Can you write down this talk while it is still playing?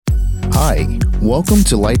Hi, welcome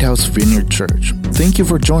to Lighthouse Vineyard Church. Thank you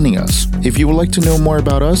for joining us. If you would like to know more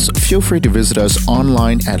about us, feel free to visit us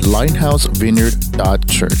online at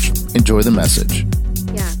lighthousevineyard.church. Enjoy the message.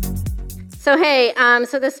 Yeah.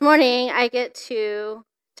 So this morning I get to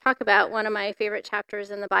talk about one of my favorite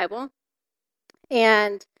chapters in the Bible,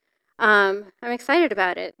 and I'm excited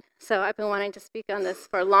about it. So I've been wanting to speak on this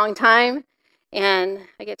for a long time, and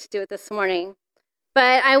I get to do it this morning.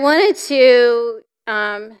 But I wanted to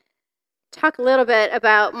talk a little bit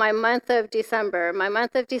about my month of December. My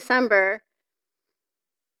month of December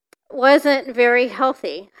wasn't very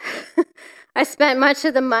healthy. I spent much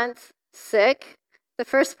of the month sick. The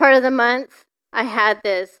first part of the month, I had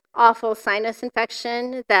this awful sinus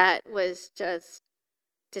infection that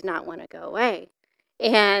did not want to go away.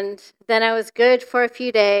 And then I was good for a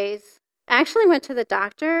few days. I actually went to the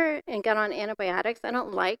doctor and got on antibiotics. I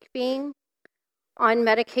don't like being on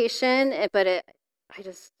medication, but I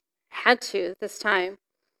just had to this time.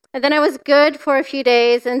 And then I was good for a few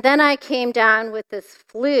days, and then I came down with this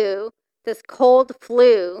cold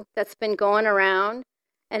flu that's been going around,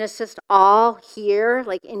 and it's just all here,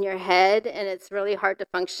 like in your head, and it's really hard to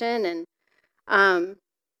function, and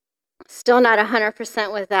still not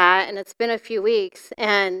 100% with that, and it's been a few weeks,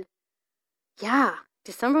 and yeah,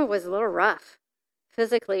 December was a little rough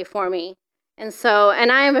physically for me. And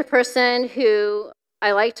I am a person who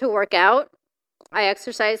I like to work out. I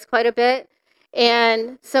exercise quite a bit.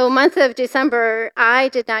 And so month of December, I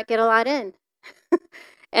did not get a lot in.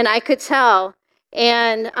 And I could tell.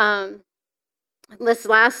 And this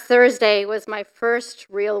last Thursday was my first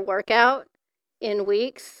real workout in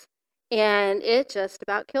weeks. And it just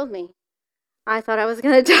about killed me. I thought I was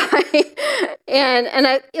going to die.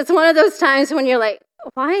 It's one of those times when you're like,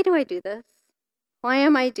 why do I do this? Why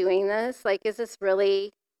am I doing this? Like, is this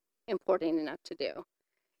really important enough to do?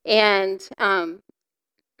 And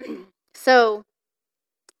so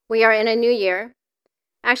we are in a new year,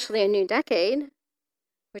 actually a new decade,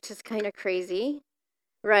 which is kind of crazy,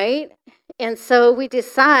 right? And so we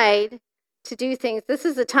decide to do things. This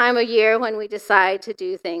is the time of year when we decide to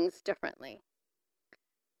do things differently.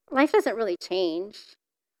 Life doesn't really change,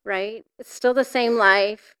 right? It's still the same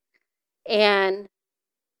life. And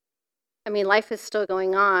life is still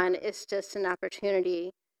going on. It's just an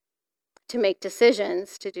opportunity to make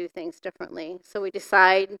decisions to do things differently. So we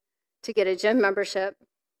decide to get a gym membership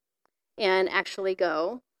and actually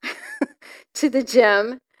go to the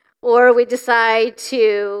gym, or we decide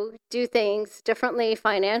to do things differently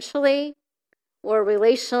financially or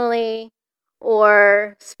relationally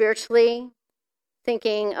or spiritually,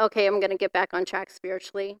 thinking, okay, I'm going to get back on track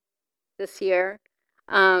spiritually this year.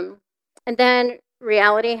 And then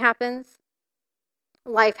reality happens,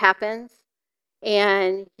 life happens,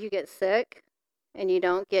 and you get sick and you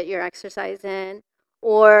don't get your exercise in,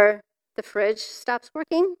 or the fridge stops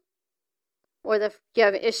working, or you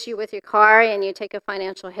have an issue with your car and you take a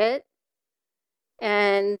financial hit,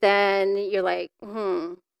 and then you're like,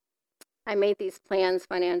 I made these plans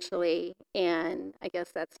financially, and I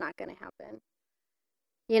guess that's not going to happen.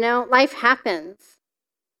 Life happens.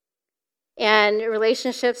 And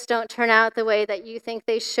relationships don't turn out the way that you think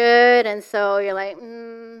they should, and so you're like,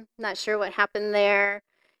 not sure what happened there.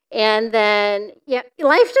 And then,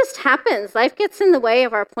 life just happens. Life gets in the way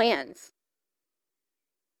of our plans.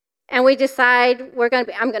 And we decide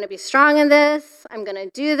I'm going to be strong in this, I'm going to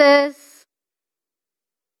do this,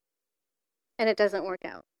 and it doesn't work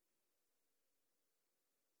out.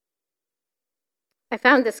 I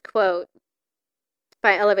found this quote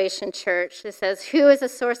by Elevation Church. It says, "Who is the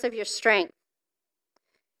source of your strength?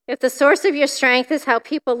 If the source of your strength is how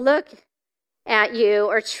people look at you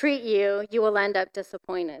or treat you, you will end up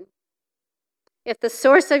disappointed. If the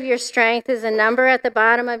source of your strength is a number at the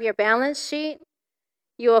bottom of your balance sheet,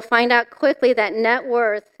 you will find out quickly that net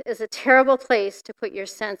worth is a terrible place to put your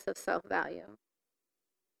sense of self-value.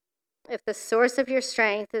 If the source of your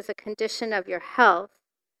strength is a condition of your health,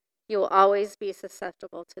 you will always be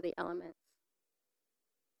susceptible to the elements."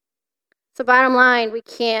 So bottom line, we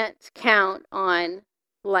can't count on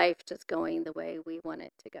life just going the way we want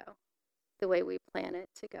it to go, the way we plan it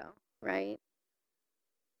to go, right?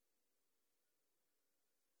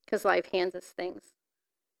 Because life hands us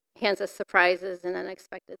surprises and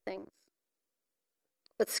unexpected things.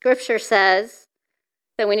 But Scripture says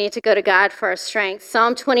that we need to go to God for our strength.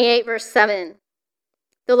 Psalm 28, verse 7.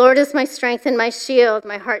 "The Lord is my strength and my shield.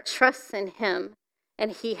 My heart trusts in him,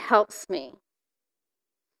 and he helps me.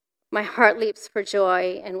 My heart leaps for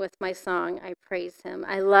joy, and with my song I praise him."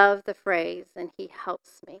 I love the phrase, "and he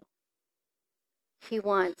helps me." He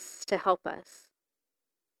wants to help us.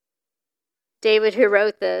 David, who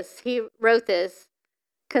wrote this,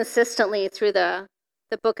 consistently through the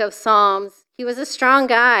book of Psalms. He was a strong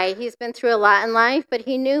guy. He's been through a lot in life, but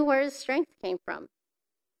he knew where his strength came from.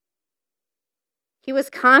 He was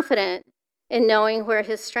confident in knowing where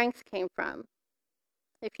his strength came from.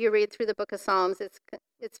 If you read through the book of Psalms,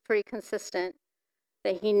 it's pretty consistent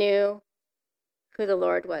that he knew who the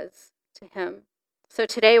Lord was to him. So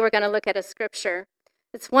today we're going to look at a scripture.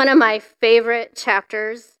 It's one of my favorite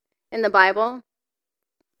chapters in the Bible.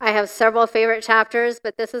 I have several favorite chapters,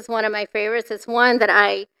 but this is one of my favorites. It's one that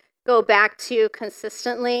I go back to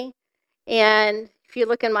consistently. And if you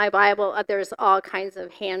look in my Bible, there's all kinds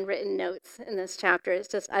of handwritten notes in this chapter. It's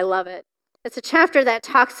just, I love it. It's a chapter that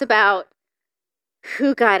talks about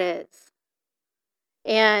who God is.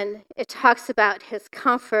 And it talks about his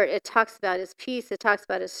comfort. It talks about his peace. It talks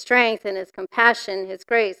about his strength and his compassion, his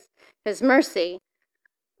grace, his mercy,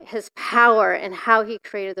 his power, and how he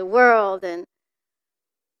created the world. And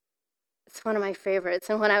it's one of my favorites.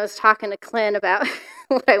 And when I was talking to Clint about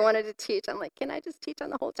what I wanted to teach, I'm like, can I just teach on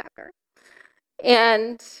the whole chapter?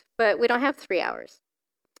 But we don't have 3 hours.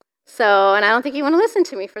 So, and I don't think you want to listen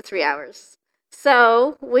to me for 3 hours.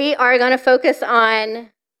 So we are going to focus on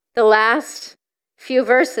the last few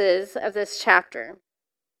verses of this chapter.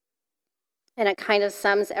 And it kind of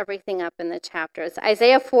sums everything up in the chapter. It's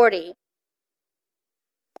Isaiah 40.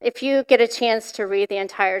 If you get a chance to read the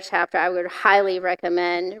entire chapter, I would highly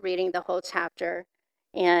recommend reading the whole chapter.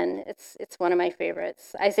 And it's one of my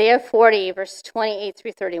favorites. Isaiah 40, verse 28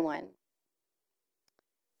 through 31.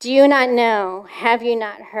 Do you not know? Have you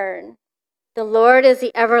not heard? The Lord is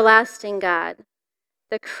the everlasting God,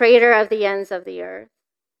 the creator of the ends of the earth.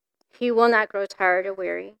 He will not grow tired or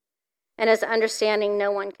weary, and his understanding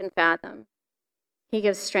no one can fathom. He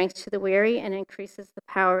gives strength to the weary and increases the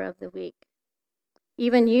power of the weak.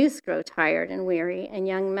 Even youths grow tired and weary, and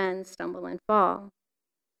young men stumble and fall.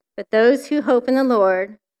 But those who hope in the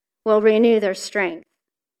Lord will renew their strength.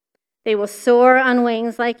 They will soar on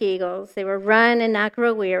wings like eagles. They will run and not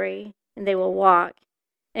grow weary, and they will walk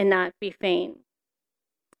and not be faint.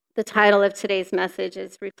 The title of today's message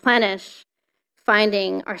is Replenish,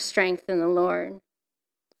 Finding Our Strength in the Lord.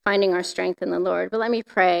 Finding our strength in the Lord. But let me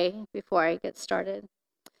pray before I get started.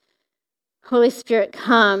 Holy Spirit,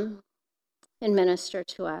 come and minister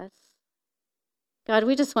to us. God,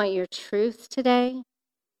 we just want your truth today.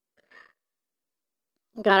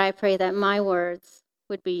 God, I pray that my words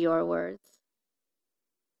would be your words.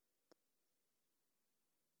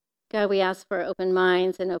 God, we ask for open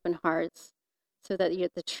minds and open hearts so that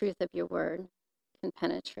the truth of your word can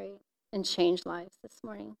penetrate and change lives this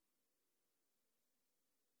morning.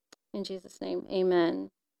 In Jesus' name,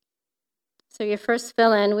 amen. So your first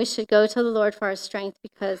fill-in, we should go to the Lord for our strength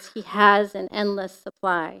because he has an endless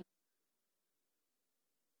supply.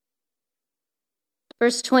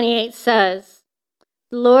 Verse 28 says,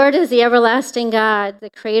 the Lord is the everlasting God, the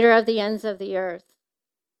creator of the ends of the earth.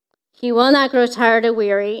 He will not grow tired or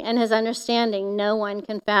weary, and his understanding no one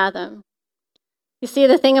can fathom. You see,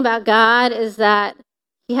 the thing about God is that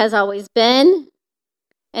he has always been,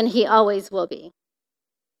 and he always will be.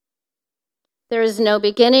 There is no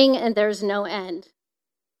beginning, and there's no end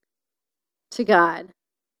to God.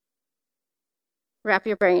 Wrap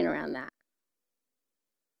your brain around that.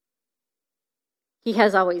 He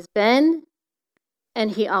has always been,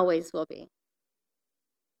 and he always will be.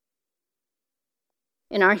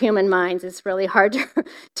 In our human minds, it's really hard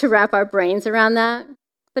to wrap our brains around that,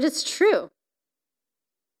 but it's true.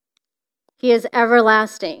 He is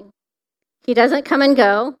everlasting. He doesn't come and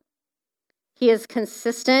go. He is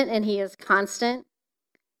consistent and he is constant,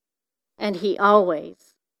 and he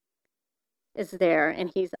always is there,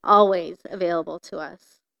 and he's always available to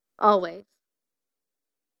us, always.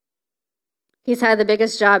 He's had the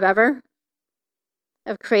biggest job ever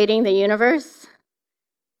of creating the universe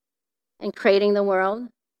and creating the world.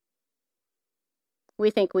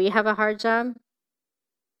 We think we have a hard job.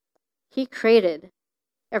 He created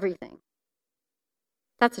everything.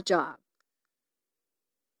 That's a job.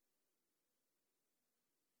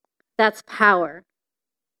 That's power.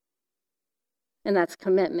 And that's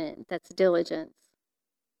commitment. That's diligence.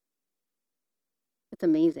 It's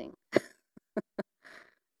amazing.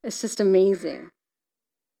 It's just amazing.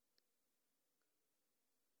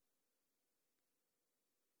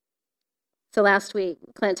 So last week,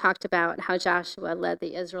 Clint talked about how Joshua led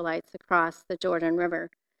the Israelites across the Jordan River.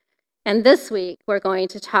 And this week, we're going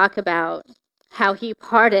to talk about how he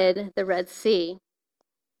parted the Red Sea.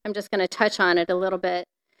 I'm just going to touch on it a little bit.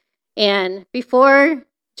 And before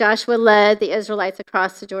Joshua led the Israelites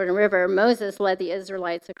across the Jordan River, Moses led the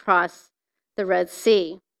Israelites across the Red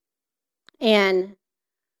Sea. And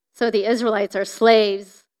so the Israelites are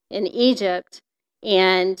slaves in Egypt,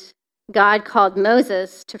 And God called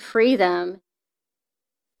Moses to free them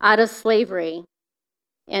out of slavery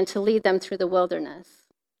and to lead them through the wilderness.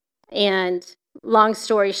 And long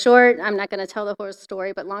story short, I'm not going to tell the whole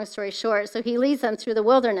story, but long story short, so he leads them through the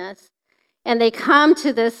wilderness, and they come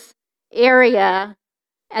to this area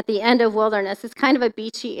at the end of wilderness. It's kind of a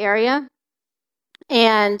beachy area,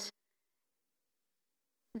 and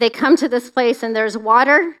they come to this place, and there's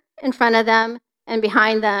water in front of them, and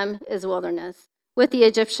behind them is wilderness, with the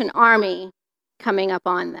Egyptian army coming up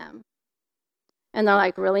on them. And they're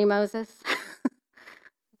like, really, Moses?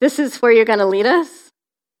 This is where you're going to lead us?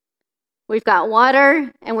 We've got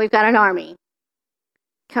water, and we've got an army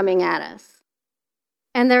coming at us.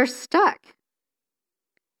 And they're stuck.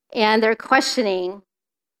 And they're questioning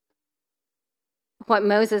what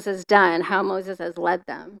Moses has done, how Moses has led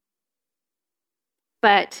them.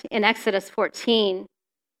 But in Exodus 14,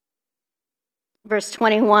 verse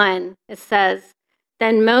 21, it says,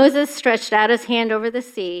 "Then Moses stretched out his hand over the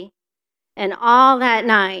sea, and all that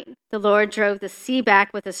night the Lord drove the sea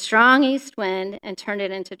back with a strong east wind and turned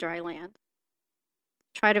it into dry land."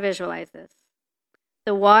 Try to visualize this.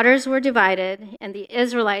 The waters were divided, and the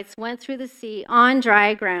Israelites went through the sea on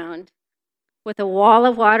dry ground with a wall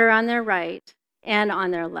of water on their right and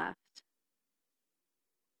on their left.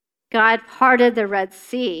 God parted the Red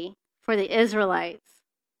Sea for the Israelites.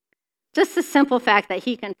 Just the simple fact that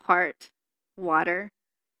he can part water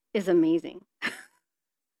is amazing.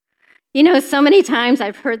 You know, so many times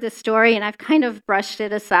I've heard this story and I've kind of brushed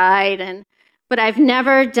it aside, but I've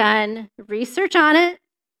never done research on it.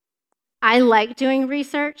 I like doing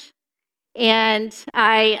research, and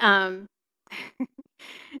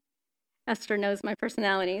Esther knows my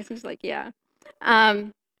personality, so she's like, yeah.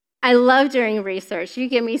 I love doing research. You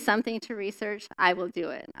give me something to research, I will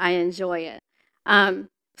do it. I enjoy it.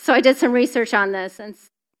 So I did some research on this, and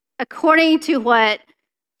according to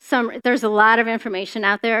there's a lot of information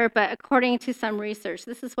out there, but according to some research,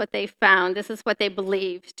 this is what they found. This is what they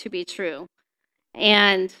believe to be true.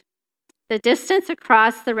 And the distance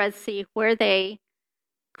across the Red Sea where they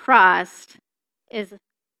crossed is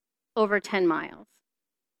over 10 miles.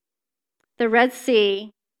 The Red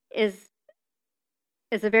Sea is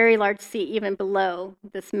a very large sea even below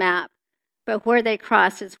this map, but where they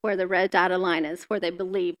crossed is where the red dotted line is, where they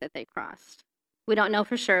believe that they crossed. We don't know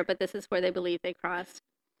for sure, but this is where they believe they crossed.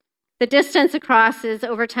 The distance across is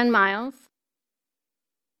over 10 miles.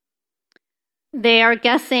 They are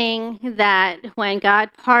guessing that when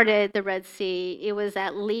God parted the Red Sea, it was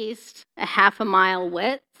at least a half a mile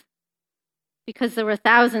width, because there were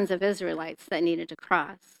thousands of Israelites that needed to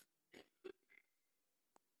cross.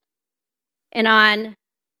 And on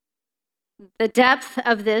the depth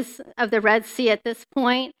of the Red Sea at this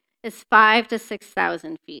point is 5,000 to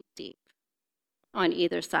 6,000 feet deep on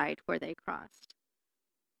either side where they crossed.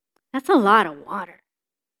 That's a lot of water.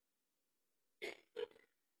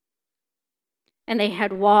 And they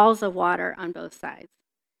had walls of water on both sides.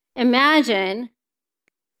 Imagine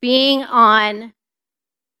being on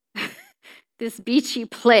this beachy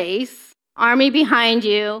place, army behind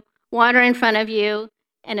you, water in front of you,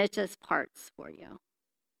 and it just parts for you.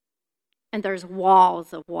 And there's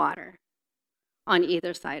walls of water on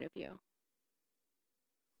either side of you.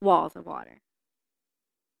 Walls of water.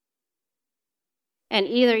 And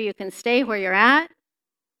either you can stay where you're at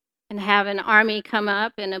and have an army come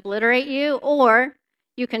up and obliterate you, or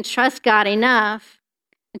you can trust God enough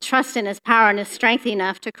and trust in his power and his strength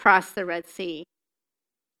enough to cross the Red Sea.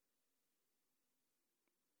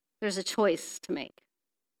 There's a choice to make.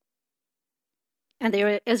 And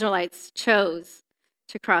the Israelites chose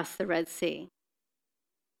to cross the Red Sea.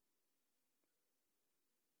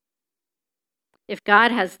 If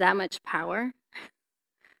God has that much power,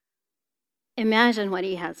 imagine what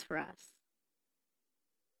he has for us.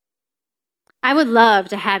 I would love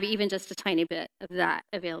to have even just a tiny bit of that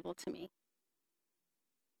available to me.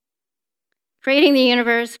 Creating the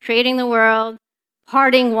universe, creating the world,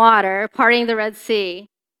 parting water, parting the Red Sea.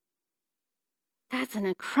 That's an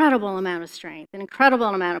incredible amount of strength, an incredible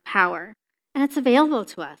amount of power, and it's available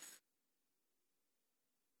to us.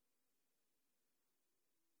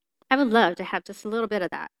 I would love to have just a little bit of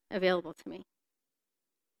that available to me.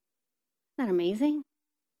 Isn't that amazing?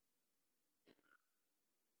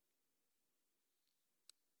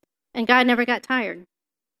 And God never got tired.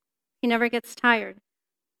 He never gets tired.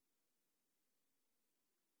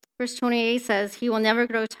 Verse 28 says, he will never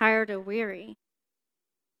grow tired or weary.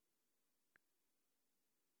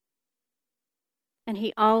 And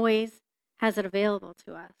he always has it available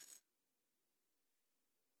to us.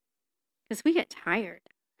 Because we get tired.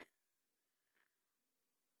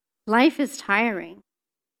 Life is tiring.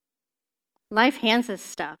 Life hands us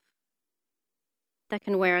stuff that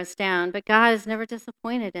can wear us down, but God is never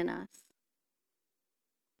disappointed in us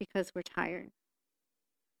because we're tired.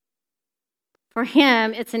 For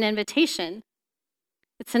him, it's an invitation.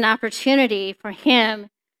 It's an opportunity for him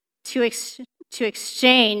to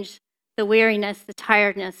exchange the weariness, the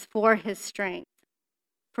tiredness for his strength,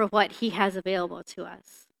 for what he has available to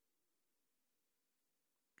us.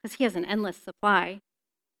 Because he has an endless supply.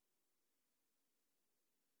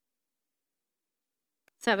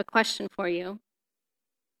 So I have a question for you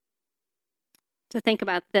to think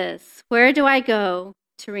about this. Where do I go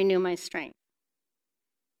to renew my strength?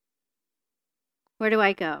 Where do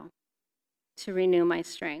I go to renew my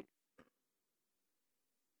strength?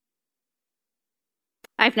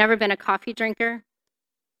 I've never been a coffee drinker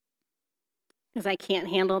because I can't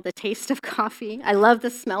handle the taste of coffee. I love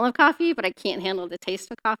the smell of coffee, but I can't handle the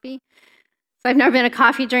taste of coffee. So I've never been a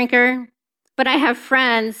coffee drinker, but I have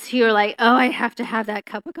friends who are like, oh, I have to have that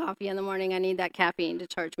cup of coffee in the morning. I need that caffeine to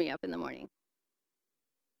charge me up in the morning.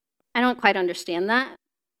 I don't quite understand that.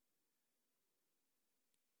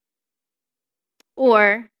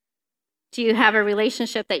 Or do you have a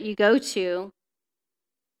relationship that you go to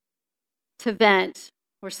vent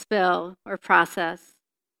or spill or process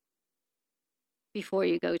before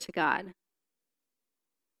you go to God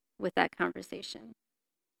with that conversation?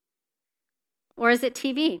 Or is it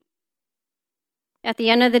TV? At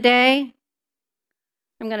the end of the day,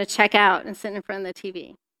 I'm going to check out and sit in front of the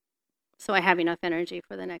TV so I have enough energy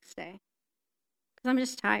for the next day because I'm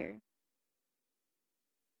just tired.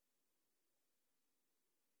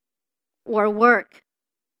 Or work.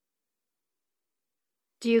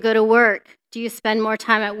 Do you go to work? Do you spend more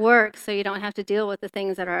time at work so you don't have to deal with the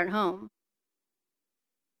things that are at home?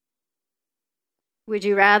 Would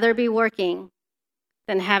you rather be working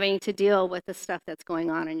than having to deal with the stuff that's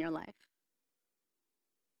going on in your life?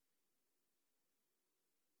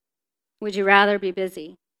 Would you rather be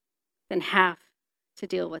busy than have to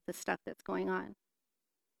deal with the stuff that's going on?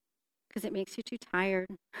 Because it makes you too tired.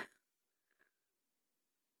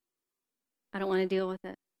 I don't want to deal with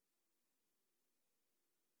it.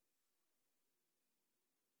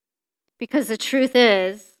 Because the truth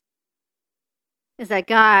is that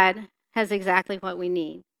God has exactly what we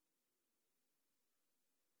need.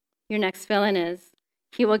 Your next fill-in is,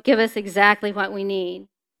 he will give us exactly what we need.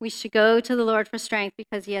 We should go to the Lord for strength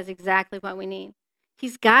because he has exactly what we need.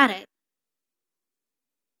 He's got it.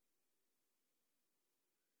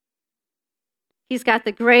 He's got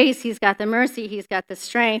the grace, he's got the mercy, he's got the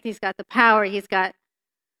strength, he's got the power, he's got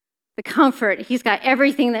the comfort, he's got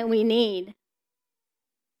everything that we need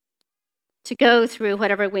to go through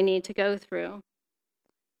whatever we need to go through.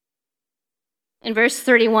 In verse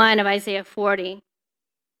 31 of Isaiah 40,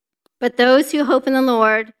 but those who hope in the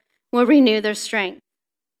Lord will renew their strength.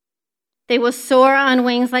 They will soar on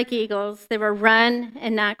wings like eagles. They will run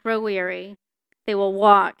and not grow weary. They will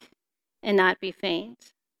walk and not be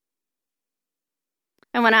faint.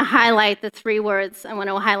 I want to highlight the three words. I want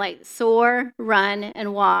to highlight soar, run,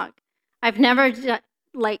 and walk. I've never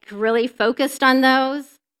really focused on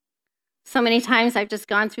those. So many times I've just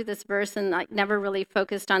gone through this verse and never really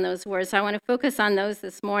focused on those words. So I want to focus on those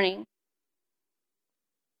this morning.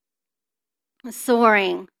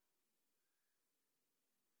 Soaring.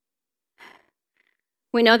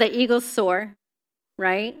 We know that eagles soar,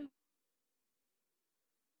 right?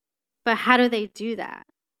 But how do they do that?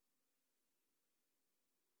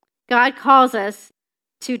 God calls us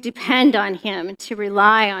to depend on him, to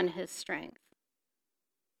rely on his strength.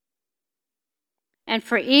 And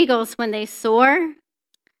for eagles, when they soar,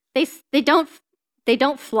 they don't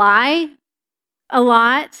fly a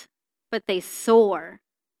lot, but they soar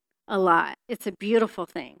a lot. It's a beautiful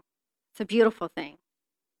thing. It's a beautiful thing.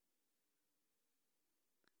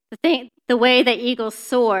 The way that eagles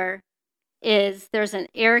soar is there's an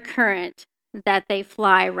air current that they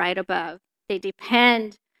fly right above. They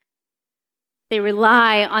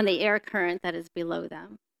rely on the air current that is below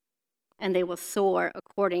them, and they will soar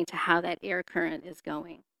according to how that air current is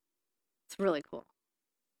going. It's really cool.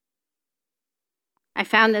 I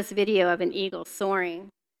found this video of an eagle soaring,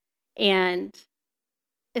 and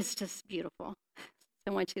it's just beautiful.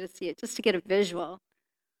 I want you to see it, just to get a visual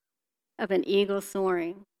of an eagle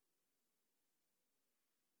soaring.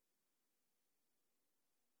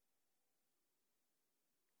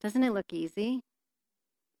 Doesn't it look easy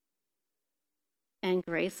and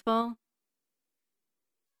graceful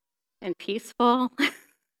and peaceful?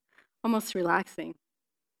 Almost relaxing.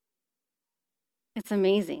 It's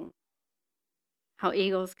amazing how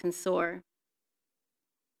eagles can soar.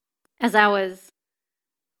 As I was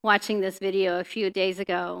watching this video a few days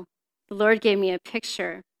ago, the Lord gave me a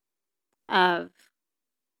picture of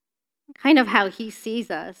kind of how he sees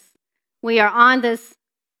us. We are on this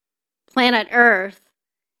planet Earth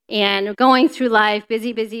and going through life,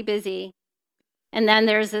 busy, busy, busy. And then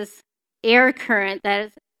there's this air current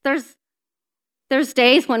that is, there's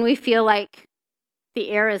days when we feel like the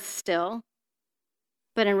air is still,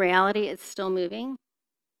 but in reality it's still moving,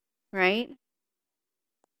 right?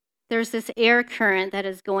 There's this air current that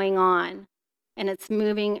is going on, and it's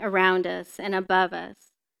moving around us and above us.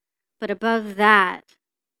 But above that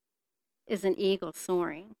is an eagle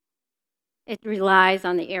soaring. It relies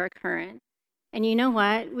on the air current. And you know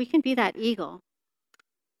what? We can be that eagle,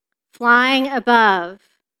 flying above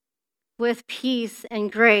with peace and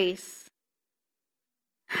grace,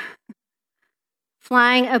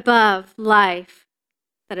 flying above life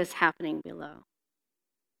that is happening below,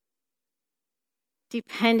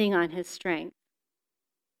 depending on his strength,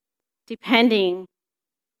 depending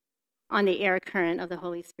on the air current of the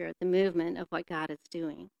Holy Spirit, the movement of what God is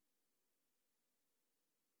doing.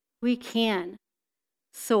 We can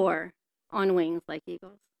soar on wings like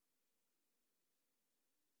eagles.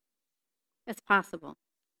 It's possible.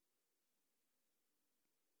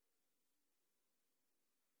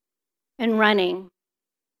 And running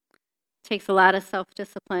takes a lot of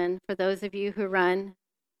self-discipline. For those of you who run,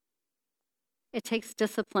 it takes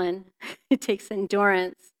discipline. It takes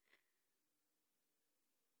endurance.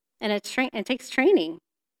 And it takes training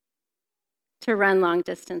to run long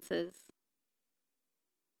distances.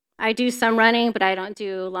 I do some running, but I don't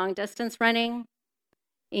do long distance running,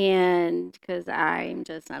 and because I'm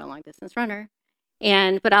just not a long distance runner.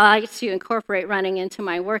 But I like to incorporate running into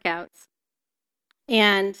my workouts.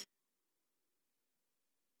 And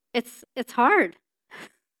it's hard,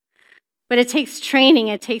 but it takes training,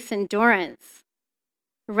 it takes endurance.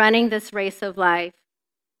 Running this race of life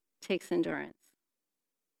takes endurance.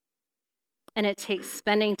 And it takes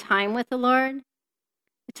spending time with the Lord.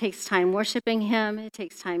 It takes time worshiping him. It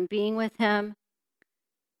takes time being with him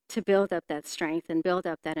to build up that strength and build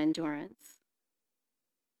up that endurance.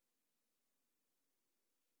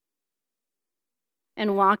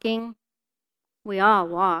 And walking, we all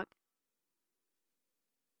walk.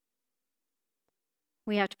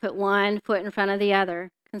 We have to put one foot in front of the other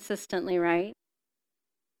consistently, right?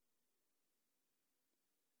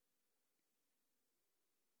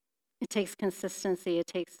 It takes consistency. It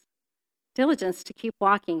takes diligence to keep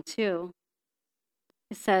walking, too.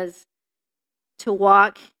 It says to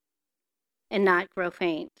walk and not grow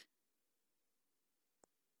faint.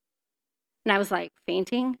 And I was like,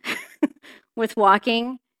 fainting with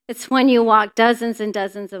walking? It's when you walk dozens and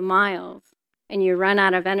dozens of miles and you run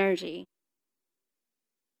out of energy.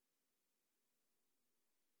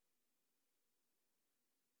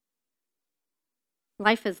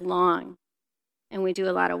 Life is long, and we do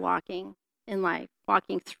a lot of walking in life,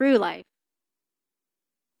 walking through life.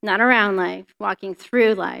 Not around life, walking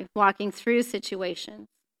through life, walking through situations.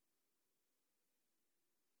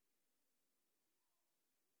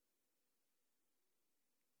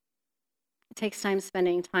 It takes time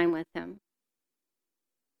spending time with him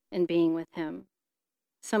and being with him.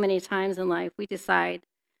 So many times in life, we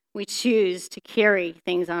choose to carry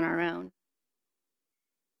things on our own.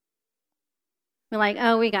 We're like,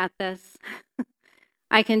 oh, we got this.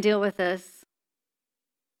 I can deal with this.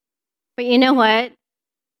 But you know what?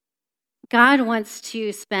 God wants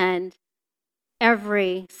to spend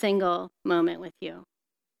every single moment with you.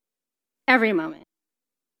 Every moment.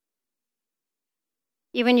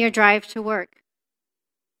 Even your drive to work.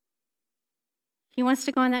 He wants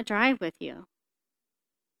to go on that drive with you.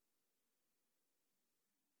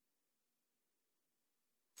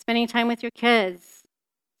 Spending time with your kids,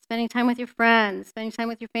 spending time with your friends, spending time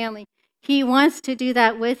with your family. He wants to do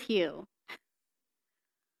that with you.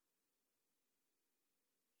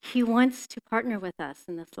 He wants to partner with us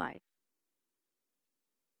in this life.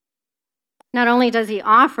 Not only does he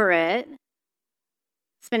offer it,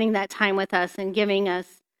 spending that time with us and giving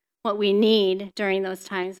us what we need during those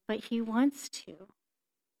times, but he wants to.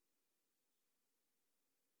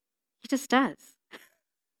 He just does.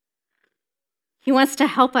 He wants to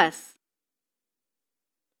help us.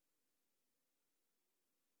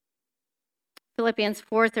 Philippians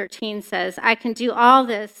 4:13 says, I can do all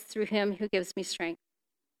this through him who gives me strength.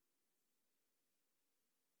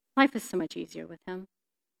 Life is so much easier with him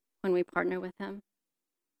when we partner with him.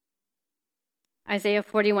 Isaiah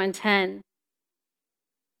 41:10.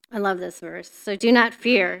 I love this verse. So do not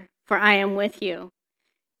fear, for I am with you.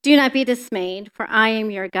 Do not be dismayed, for I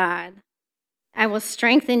am your God. I will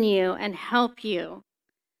strengthen you and help you.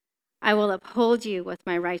 I will uphold you with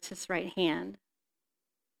my righteous right hand.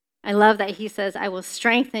 I love that he says, I will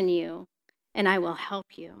strengthen you and I will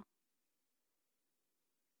help you.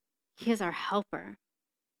 He is our helper.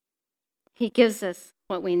 He gives us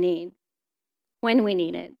what we need, when we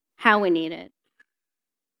need it, how we need it,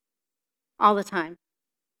 all the time.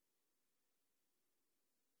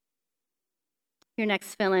 Your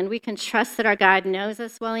next fill-in, we can trust that our God knows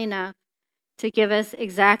us well enough to give us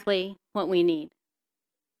exactly what we need.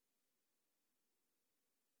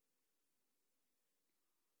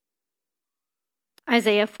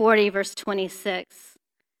 Isaiah 40, verse 26.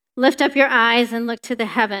 Lift up your eyes and look to the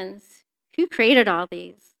heavens. Who created all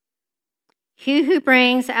these? He who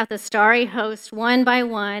brings out the starry host one by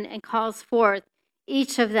one and calls forth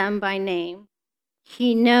each of them by name.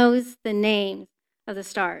 He knows the names of the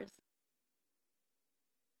stars.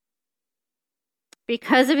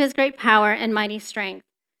 Because of his great power and mighty strength,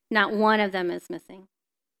 not one of them is missing.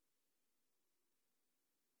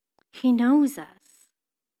 He knows us.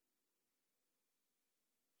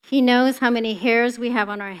 He knows how many hairs we have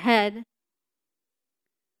on our head.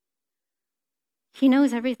 He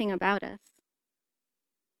knows everything about us.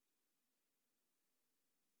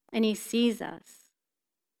 And he sees us.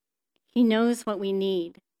 He knows what we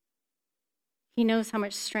need. He knows how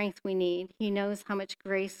much strength we need. He knows how much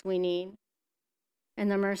grace we need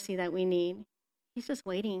and the mercy that we need. He's just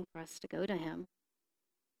waiting for us to go to him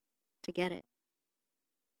to get it.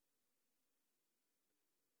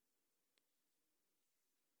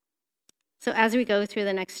 So as we go through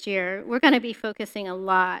the next year, we're going to be focusing a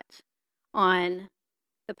lot on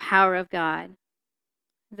the power of God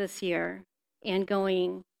this year and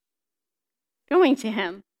going to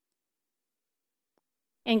him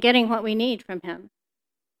and getting what we need from him.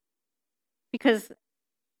 Because,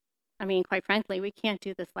 quite frankly, we can't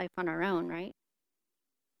do this life on our own, right?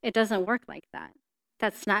 It doesn't work like that.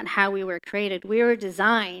 That's not how we were created. We were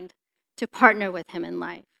designed to partner with him in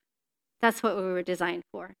life. That's what we were designed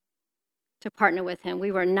for, to partner with him.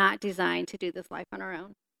 We were not designed to do this life on our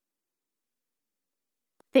own.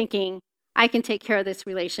 Thinking, I can take care of this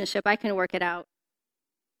relationship. I can work it out.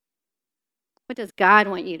 What does God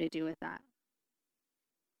want you to do with that?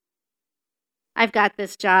 I've got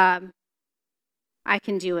this job. I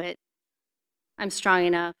can do it. I'm strong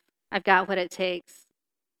enough. I've got what it takes.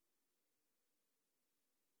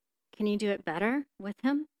 Can you do it better with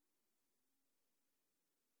him?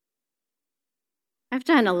 I've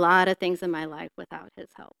done a lot of things in my life without his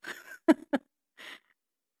help.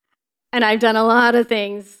 And I've done a lot of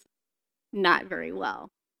things not very well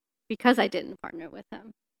because I didn't partner with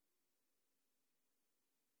him.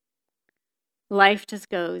 Life just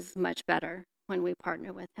goes much better when we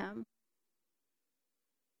partner with him.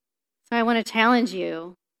 So I want to challenge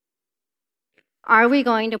you. Are we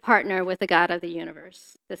going to partner with the God of the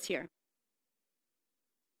universe this year?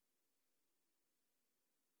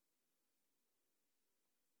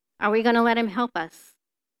 Are we going to let him help us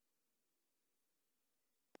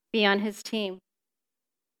be on his team?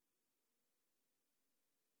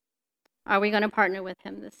 Are we going to partner with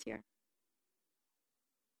him this year?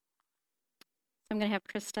 So I'm going to have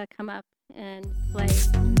Krista come up and play.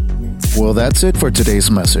 Well, that's it for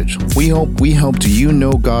today's message. We hope we helped you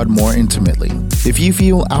know God more intimately. If you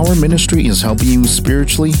feel our ministry is helping you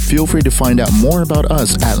spiritually, feel free to find out more about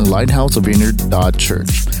us at lighthousevineyard.church.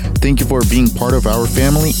 Thank you for being part of our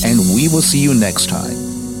family, and we will see you next time.